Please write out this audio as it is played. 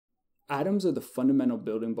Atoms are the fundamental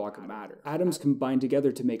building block of matter. Atoms combine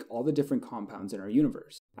together to make all the different compounds in our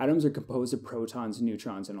universe. Atoms are composed of protons,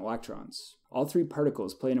 neutrons, and electrons. All three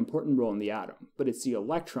particles play an important role in the atom, but it's the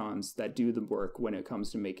electrons that do the work when it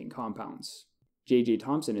comes to making compounds. J.J.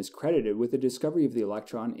 Thomson is credited with the discovery of the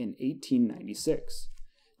electron in 1896.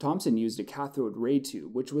 Thomson used a cathode ray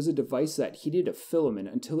tube, which was a device that heated a filament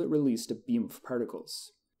until it released a beam of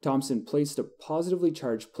particles. Thomson placed a positively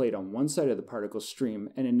charged plate on one side of the particle stream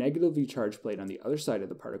and a negatively charged plate on the other side of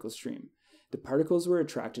the particle stream. The particles were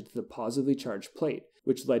attracted to the positively charged plate,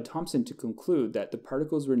 which led Thomson to conclude that the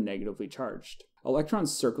particles were negatively charged.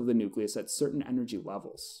 Electrons circle the nucleus at certain energy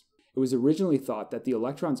levels. It was originally thought that the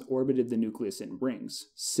electrons orbited the nucleus in rings,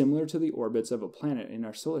 similar to the orbits of a planet in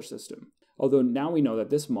our solar system, although now we know that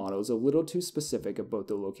this model is a little too specific about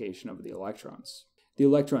the location of the electrons. The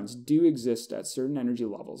electrons do exist at certain energy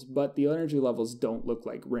levels, but the energy levels don't look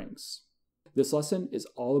like rings. This lesson is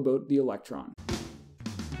all about the electron.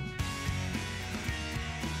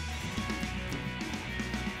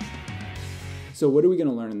 So what are we going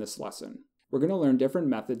to learn in this lesson? We're going to learn different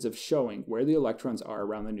methods of showing where the electrons are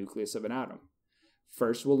around the nucleus of an atom.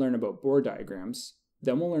 First, we'll learn about Bohr diagrams,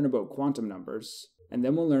 then we'll learn about quantum numbers, and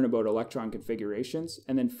then we'll learn about electron configurations,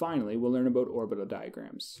 and then finally we'll learn about orbital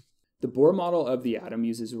diagrams. The Bohr model of the atom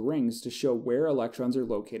uses rings to show where electrons are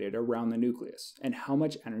located around the nucleus and how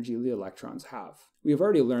much energy the electrons have. We have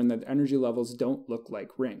already learned that energy levels don't look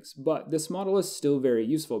like rings, but this model is still very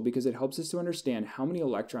useful because it helps us to understand how many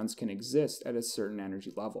electrons can exist at a certain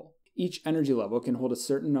energy level. Each energy level can hold a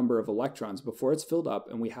certain number of electrons before it's filled up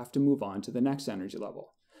and we have to move on to the next energy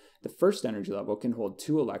level. The first energy level can hold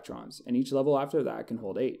 2 electrons, and each level after that can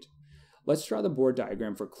hold 8. Let's draw the Bohr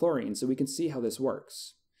diagram for chlorine so we can see how this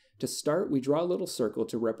works. To start, we draw a little circle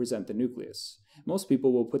to represent the nucleus. Most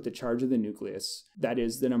people will put the charge of the nucleus, that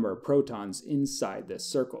is, the number of protons, inside this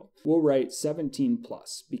circle. We'll write 17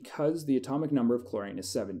 plus, because the atomic number of chlorine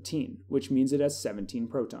is 17, which means it has 17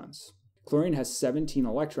 protons. Chlorine has 17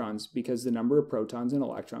 electrons because the number of protons and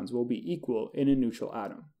electrons will be equal in a neutral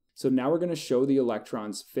atom. So now we're going to show the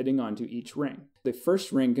electrons fitting onto each ring. The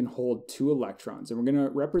first ring can hold 2 electrons, and we're going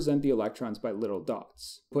to represent the electrons by little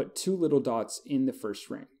dots. Put 2 little dots in the first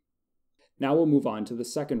ring. Now we'll move on to the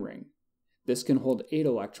second ring. This can hold 8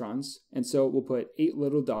 electrons, and so we'll put 8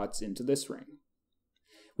 little dots into this ring.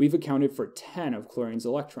 We've accounted for 10 of chlorine's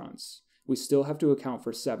electrons. We still have to account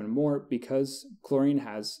for 7 more because chlorine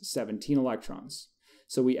has 17 electrons.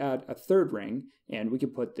 So we add a third ring, and we can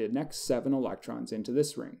put the next 7 electrons into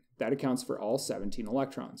this ring. That accounts for all 17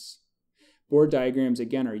 electrons. Bohr diagrams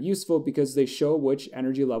again are useful because they show which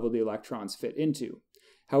energy level the electrons fit into.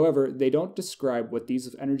 However, they don't describe what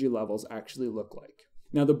these energy levels actually look like.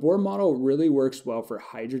 Now, the Bohr model really works well for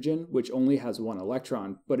hydrogen, which only has 1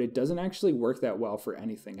 electron, but it doesn't actually work that well for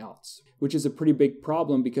anything else, which is a pretty big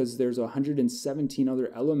problem because there's 117 other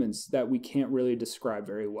elements that we can't really describe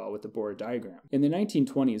very well with the Bohr diagram. In the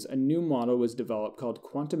 1920s, a new model was developed called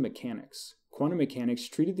quantum mechanics. Quantum mechanics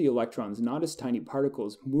treated the electrons not as tiny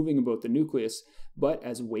particles moving about the nucleus, but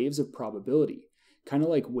as waves of probability, kind of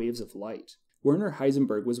like waves of light. Werner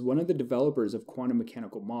Heisenberg was one of the developers of quantum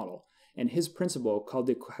mechanical model, and his principle, called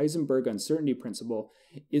the Heisenberg uncertainty principle,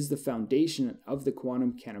 is the foundation of the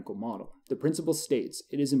quantum mechanical model. The principle states,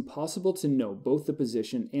 it is impossible to know both the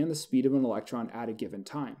position and the speed of an electron at a given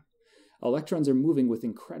time. Electrons are moving with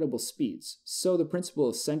incredible speeds, so the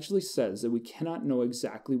principle essentially says that we cannot know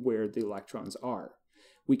exactly where the electrons are.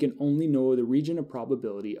 We can only know the region of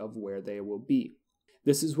probability of where they will be.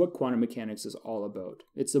 This is what quantum mechanics is all about.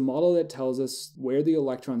 It's a model that tells us where the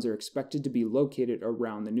electrons are expected to be located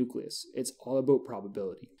around the nucleus. It's all about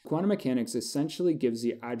probability. Quantum mechanics essentially gives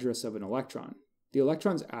the address of an electron. The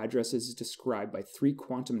electron's address is described by 3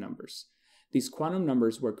 quantum numbers. These quantum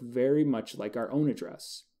numbers work very much like our own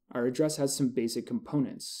address. Our address has some basic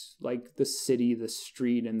components, like the city, the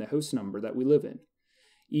street, and the house number that we live in.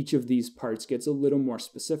 Each of these parts gets a little more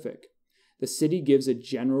specific. The city gives a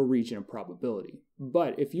general region of probability,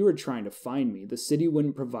 but if you were trying to find me, the city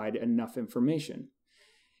wouldn't provide enough information.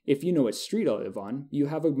 If you know what street I live on, you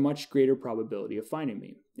have a much greater probability of finding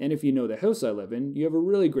me. And if you know the house I live in, you have a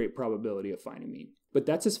really great probability of finding me. But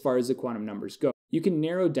that's as far as the quantum numbers go. You can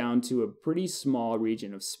narrow down to a pretty small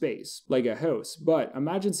region of space, like a house, but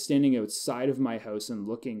imagine standing outside of my house and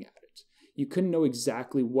looking at it. You couldn't know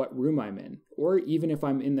exactly what room I'm in, or even if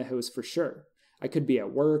I'm in the house for sure. I could be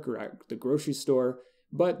at work or at the grocery store,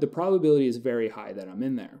 but the probability is very high that I'm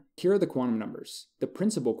in there. Here are the quantum numbers. The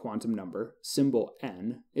principal quantum number, symbol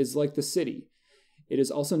n, is like the city. It is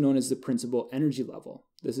also known as the principal energy level.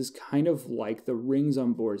 This is kind of like the rings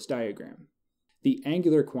on Bohr's diagram. The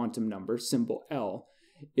angular quantum number, symbol L,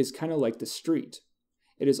 is kind of like the street.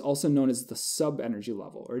 It is also known as the sub-energy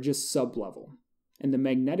level, or just sub-level. And the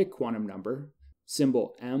magnetic quantum number,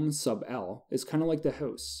 symbol m sub L, is kind of like the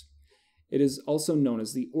house. It is also known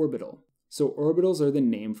as the orbital. So orbitals are the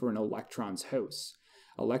name for an electron's house.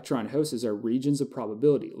 Electron houses are regions of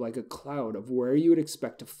probability, like a cloud of where you would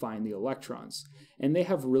expect to find the electrons, and they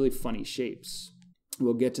have really funny shapes.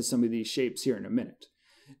 We'll get to some of these shapes here in a minute.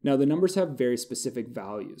 Now, the numbers have very specific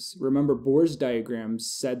values. Remember, Bohr's diagrams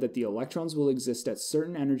said that the electrons will exist at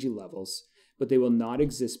certain energy levels, but they will not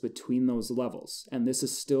exist between those levels, and this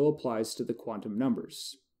still applies to the quantum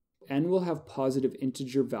numbers. N will have positive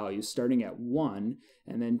integer values starting at 1,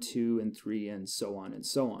 and then 2 and 3, and so on and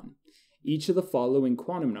so on. Each of the following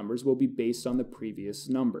quantum numbers will be based on the previous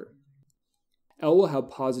number. L will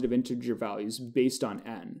have positive integer values based on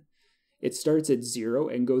n. It starts at 0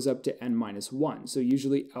 and goes up to n minus 1, so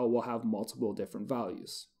usually L will have multiple different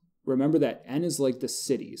values. Remember that n is like the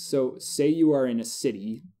city, so say you are in a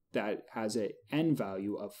city that has an n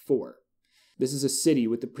value of 4. This is a city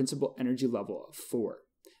with the principal energy level of 4.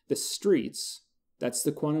 The streets, that's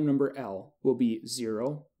the quantum number L, will be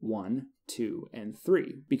 0, 1, 2, and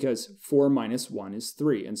 3, because 4 minus 1 is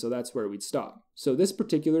 3, and so that's where we'd stop. So this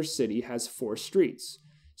particular city has 4 streets.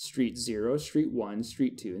 Street 0, Street 1,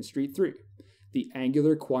 Street 2, and Street 3. The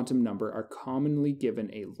angular quantum number are commonly given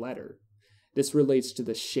a letter. This relates to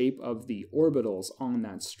the shape of the orbitals on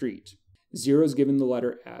that street. 0 is given the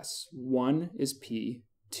letter S, 1 is P,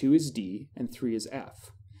 2 is D, and 3 is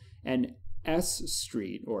F. An S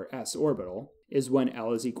street, or S orbital, is when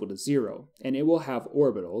L is equal to 0, and it will have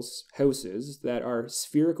orbitals, houses, that are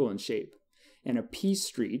spherical in shape. And a P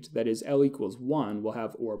street, that is L equals 1, will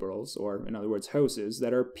have orbitals, or in other words, houses,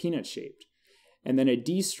 that are peanut-shaped. And then a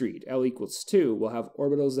D street, L equals 2, will have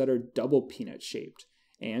orbitals that are double peanut-shaped.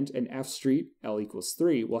 And an F street, L equals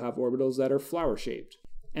 3, will have orbitals that are flower-shaped.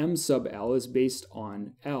 M sub L is based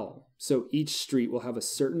on L, so each street will have a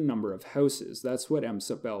certain number of houses. That's what M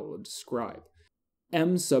sub L will describe.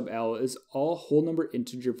 M sub L is all whole number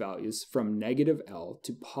integer values from negative L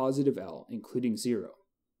to positive L, including 0.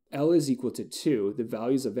 L is equal to 2, the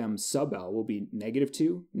values of M sub L will be negative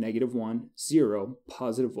 2, negative 1, 0,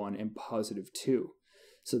 positive 1, and positive 2.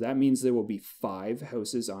 So that means there will be 5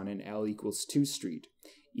 houses on an L equals 2 street.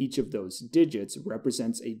 Each of those digits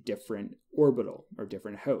represents a different orbital, or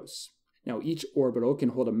different house. Now, each orbital can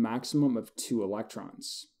hold a maximum of 2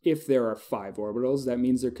 electrons. If there are 5 orbitals, that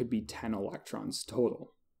means there could be 10 electrons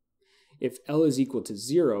total. If L is equal to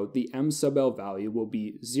 0, the M sub L value will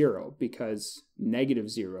be 0, because negative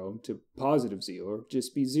 0 to positive 0 will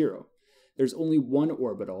just be 0. There's only one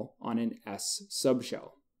orbital on an S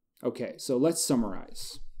subshell. Okay, so let's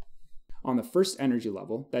summarize. On the first energy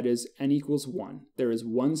level, that is n equals 1, there is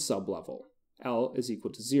one sublevel, L is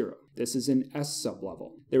equal to 0. This is an S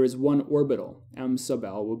sublevel. There is one orbital, M sub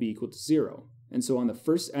L will be equal to 0. And so on the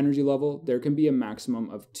first energy level, there can be a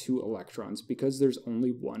maximum of 2 electrons because there's only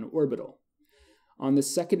one orbital. On the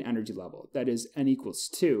second energy level, that is n equals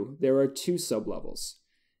 2, there are 2 sublevels.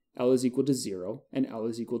 L is equal to 0 and L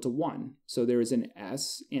is equal to 1. So there is an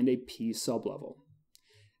S and a P sublevel.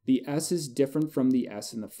 The S is different from the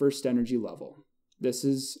S in the first energy level. This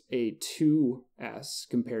is a 2S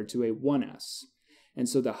compared to a 1S. And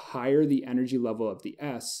so the higher the energy level of the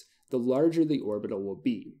S, the larger the orbital will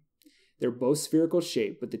be. They're both spherical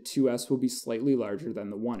shape, but the 2S will be slightly larger than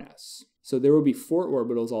the 1S. So there will be 4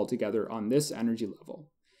 orbitals altogether on this energy level.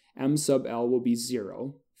 M sub L will be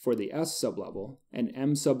 0 for the S sublevel, and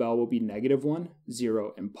M sub L will be negative 1,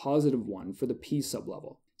 0, and positive 1 for the P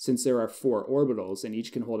sublevel. Since there are 4 orbitals and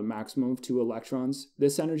each can hold a maximum of 2 electrons,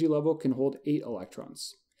 this energy level can hold 8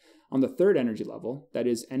 electrons. On the third energy level, that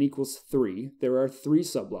is n equals 3, there are 3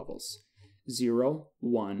 sublevels, 0,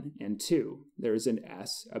 1, and 2. There is an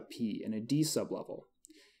S, a P, and a D sublevel.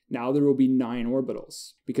 Now there will be 9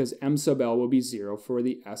 orbitals, because M sub L will be 0 for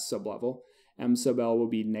the S sublevel, M sub L will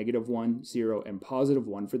be negative 1, 0, and positive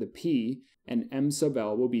 1 for the P, and M sub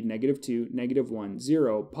L will be negative 2, negative 1,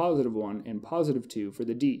 0, positive 1, and positive 2 for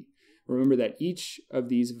the D. Remember that each of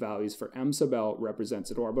these values for M sub L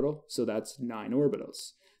represents an orbital, so that's 9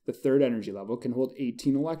 orbitals. The third energy level can hold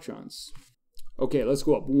 18 electrons. Okay, let's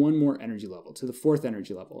go up one more energy level to the fourth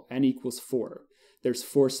energy level, n equals 4. There's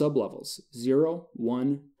 4 sublevels, 0,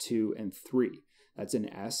 1, 2, and 3. That's an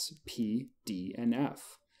S, P, D, and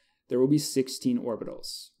F. There will be 16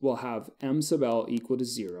 orbitals. We'll have M sub L equal to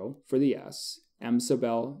 0 for the S, M sub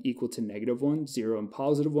L equal to negative 1, 0, and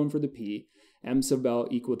positive 1 for the P, M sub L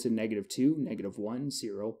equal to -2, -1,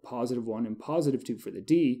 0, +1, and +2 for the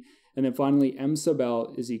D. And then finally, M sub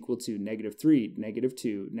L is equal to -3,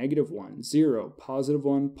 -2, -1, 0,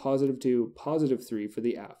 +1, +2, +3 for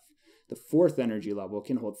the F. The fourth energy level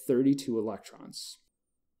can hold 32 electrons.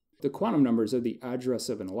 The quantum numbers are the address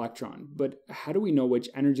of an electron, but how do we know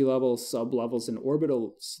which energy level, sublevels, and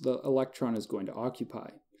orbitals the electron is going to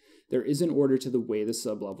occupy? There is an order to the way the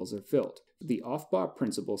sublevels are filled. The Aufbau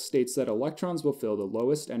principle states that electrons will fill the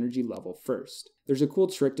lowest energy level first. There's a cool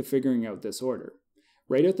trick to figuring out this order.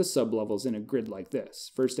 Write out the sublevels in a grid like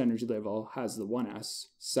this. First energy level has the 1s,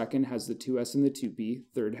 second has the 2s and the 2p,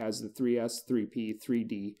 third has the 3s, 3p,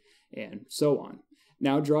 3d, and so on.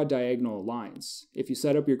 Now draw diagonal lines. If you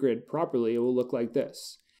set up your grid properly, it will look like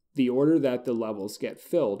this. The order that the levels get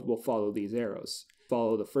filled will follow these arrows.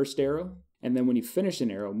 Follow the first arrow, and then when you finish an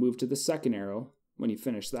arrow, move to the second arrow. When you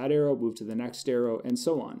finish that arrow, move to the next arrow, and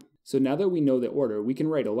so on. So now that we know the order, we can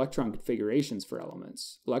write electron configurations for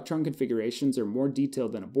elements. Electron configurations are more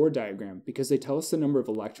detailed than a Bohr diagram because they tell us the number of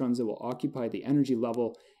electrons that will occupy the energy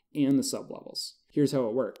level and the sublevels. Here's how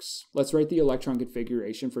it works. Let's write the electron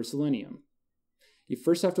configuration for selenium. You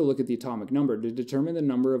first have to look at the atomic number to determine the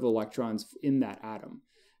number of electrons in that atom.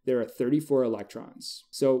 There are 34 electrons,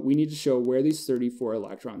 so we need to show where these 34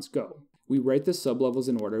 electrons go. We write the sublevels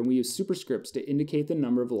in order and we use superscripts to indicate the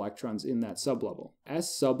number of electrons in that sublevel.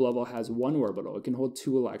 S sublevel has 1 orbital, it can hold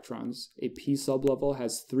 2 electrons. A P sublevel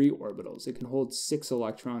has 3 orbitals, it can hold 6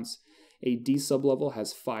 electrons. A D sublevel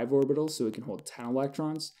has 5 orbitals, so it can hold 10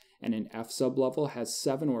 electrons. And an F sublevel has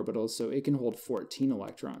 7 orbitals, so it can hold 14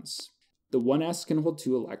 electrons. The 1s can hold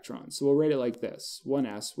 2 electrons, so we'll write it like this,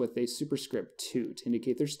 1s with a superscript 2 to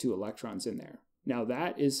indicate there's 2 electrons in there. Now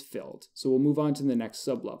that is filled, so we'll move on to the next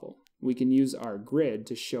sublevel. We can use our grid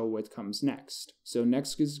to show what comes next. So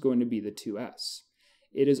next is going to be the 2s.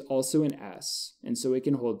 It is also an s, and so it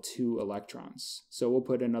can hold 2 electrons. So we'll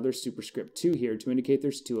put another superscript 2 here to indicate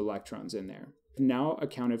there's 2 electrons in there. I've now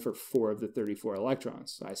accounted for 4 of the 34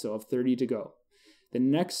 electrons. I still have 30 to go. The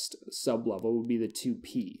next sublevel will be the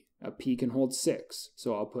 2p. A p can hold 6,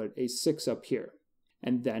 so I'll put a 6 up here.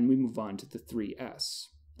 And then we move on to the 3s.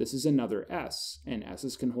 This is another s, and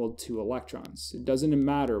s's can hold 2 electrons. It doesn't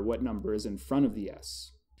matter what number is in front of the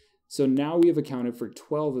s. So now we have accounted for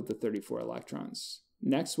 12 of the 34 electrons.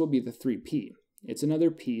 Next will be the 3p. It's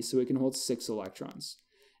another p, so it can hold 6 electrons.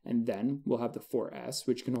 And then we'll have the 4s,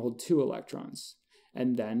 which can hold 2 electrons.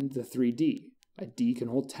 And then the 3d. A d can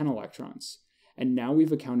hold 10 electrons. And now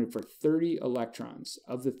we've accounted for 30 electrons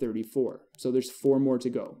of the 34. So there's 4 more to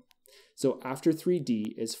go. So after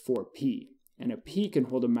 3d is 4p. And a p can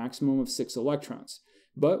hold a maximum of 6 electrons.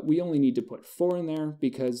 But we only need to put 4 in there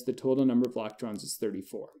because the total number of electrons is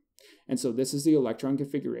 34. And so this is the electron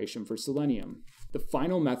configuration for selenium. The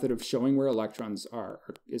final method of showing where electrons are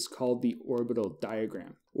is called the orbital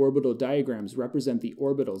diagram. Orbital diagrams represent the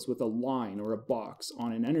orbitals with a line or a box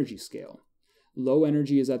on an energy scale. Low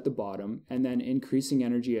energy is at the bottom, and then increasing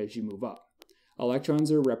energy as you move up. Electrons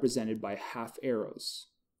are represented by half arrows.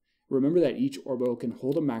 Remember that each orbital can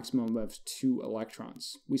hold a maximum of 2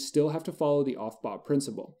 electrons. We still have to follow the Aufbau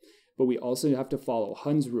principle, but we also have to follow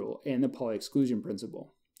Hund's rule and the Pauli exclusion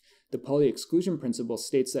principle. The Pauli exclusion principle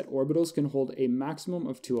states that orbitals can hold a maximum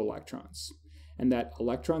of 2 electrons, and that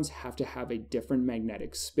electrons have to have a different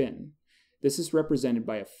magnetic spin. This is represented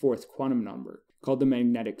by a 4th quantum number, called the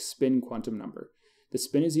magnetic spin quantum number. The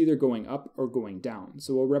spin is either going up or going down,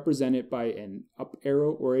 so we'll represent it by an up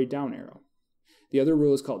arrow or a down arrow. The other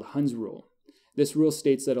rule is called Hund's rule. This rule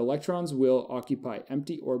states that electrons will occupy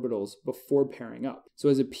empty orbitals before pairing up. So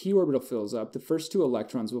as a p orbital fills up, the first 2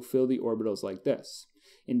 electrons will fill the orbitals like this,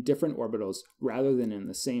 in different orbitals rather than in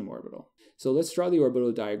the same orbital. So let's draw the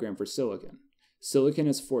orbital diagram for silicon. Silicon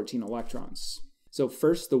has 14 electrons. So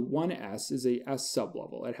first, the 1s is a s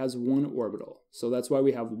sublevel. It has 1 orbital, so that's why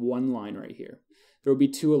we have 1 line right here. There will be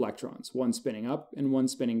 2 electrons, 1 spinning up and 1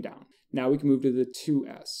 spinning down. Now we can move to the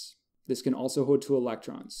 2s. This can also hold 2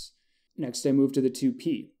 electrons. Next, I move to the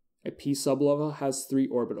 2p. A p sublevel has 3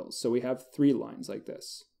 orbitals, so we have 3 lines like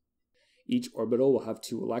this. Each orbital will have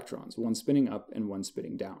 2 electrons, 1 spinning up and 1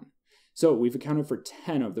 spinning down. So we've accounted for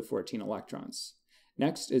 10 of the 14 electrons.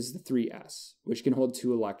 Next is the 3s, which can hold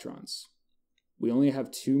 2 electrons. We only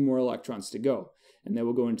have 2 more electrons to go, and then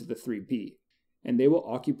we'll go into the 3p. And they will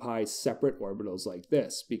occupy separate orbitals like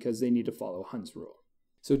this because they need to follow Hund's rule.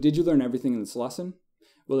 So did you learn everything in this lesson?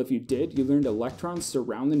 Well, if you did, you learned electrons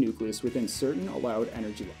surround the nucleus within certain allowed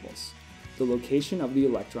energy levels. The location of the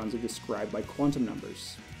electrons are described by quantum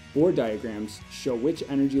numbers. Bohr diagrams show which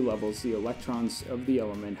energy levels the electrons of the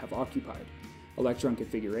element have occupied. Electron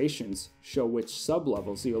configurations show which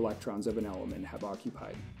sublevels the electrons of an element have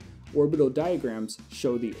occupied. Orbital diagrams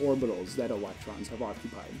show the orbitals that electrons have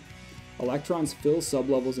occupied. Electrons fill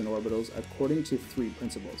sublevels and orbitals according to three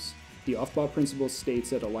principles. The Aufbau principle states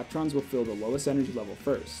that electrons will fill the lowest energy level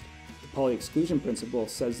first. The Pauli exclusion principle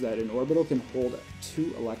says that an orbital can hold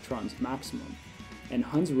 2 electrons maximum. And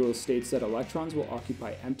Hund's rule states that electrons will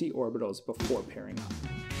occupy empty orbitals before pairing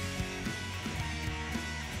up.